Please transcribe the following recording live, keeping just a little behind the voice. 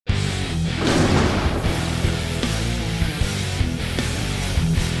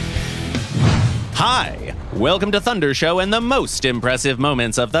Hi! Welcome to Thunder Show and the most impressive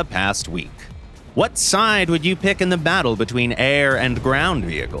moments of the past week. What side would you pick in the battle between air and ground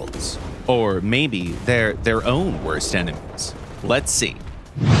vehicles? Or maybe they're their own worst enemies? Let's see.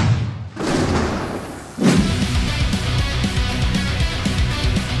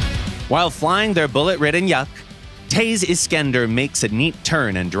 While flying their bullet-ridden Yak, Taze Iskender makes a neat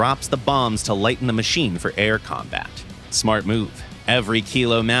turn and drops the bombs to lighten the machine for air combat. Smart move. Every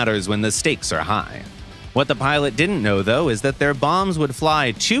kilo matters when the stakes are high. What the pilot didn't know, though, is that their bombs would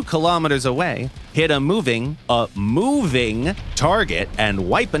fly 2 kilometers away, hit a moving target, and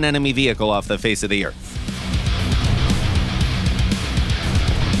wipe an enemy vehicle off the face of the earth.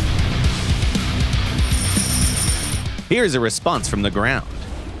 Here's a response from the ground.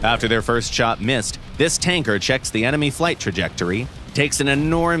 After their first shot missed, this tanker checks the enemy flight trajectory, takes an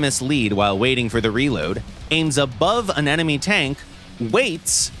enormous lead while waiting for the reload, aims above an enemy tank,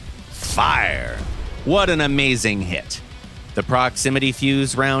 waits, fire! What an amazing hit. The proximity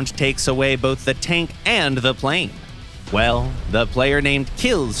fuse round takes away both the tank and the plane. Well, the player named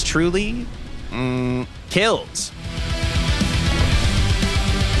Kills truly... kills.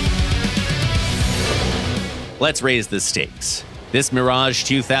 Let's raise the stakes. This Mirage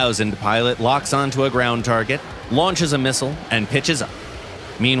 2000 pilot locks onto a ground target, launches a missile, and pitches up.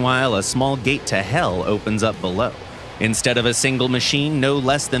 Meanwhile, a small gate to hell opens up below. Instead of a single machine, no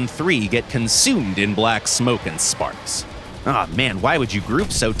less than 3 get consumed in black smoke and sparks. Ah, man, why would you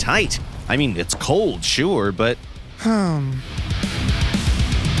group so tight? I mean, it's cold, sure, but...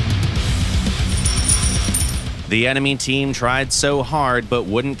 The enemy team tried so hard but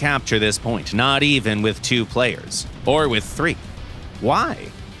wouldn't capture this point, not even with 2 players. Or with 3. Why?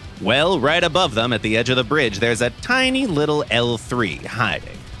 Well, right above them at the edge of the bridge, there's a tiny little L3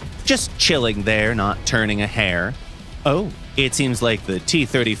 hiding. Just chilling there, not turning a hair. Oh, it seems like the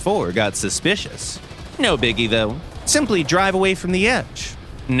T-34 got suspicious. No biggie, though. Simply drive away from the edge.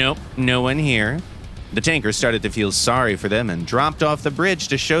 Nope, no one here. The tanker started to feel sorry for them and dropped off the bridge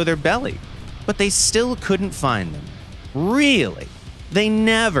to show their belly. But they still couldn't find them. Really? They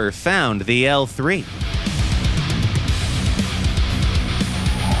never found the L3.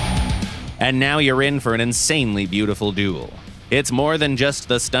 And now you're in for an insanely beautiful duel. It's more than just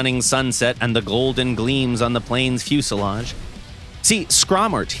the stunning sunset and the golden gleams on the plane's fuselage. See,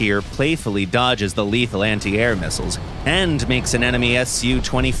 Scromart here playfully dodges the lethal anti-air missiles and makes an enemy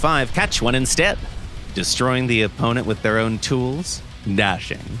Su-25 catch one instead, destroying the opponent with their own tools.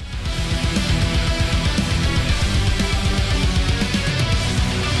 Dashing.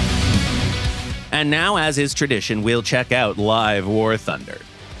 And now, as is tradition, we'll check out live War Thunder.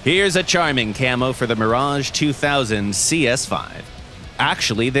 Here's a charming camo for the Mirage 2000 CS5.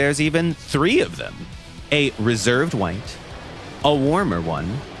 Actually, there's even 3 of them. A reserved white, a warmer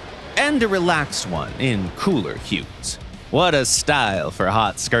one, and a relaxed one in cooler hues. What a style for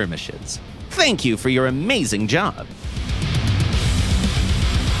hot skirmishes. Thank you for your amazing job.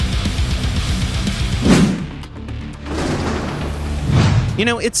 You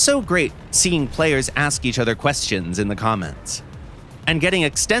know, it's so great seeing players ask each other questions in the comments and getting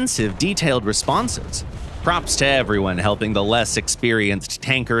extensive, detailed responses. Props to everyone helping the less experienced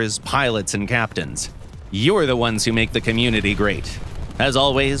tankers, pilots, and captains. You're the ones who make the community great. As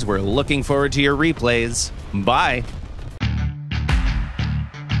always, we're looking forward to your replays. Bye!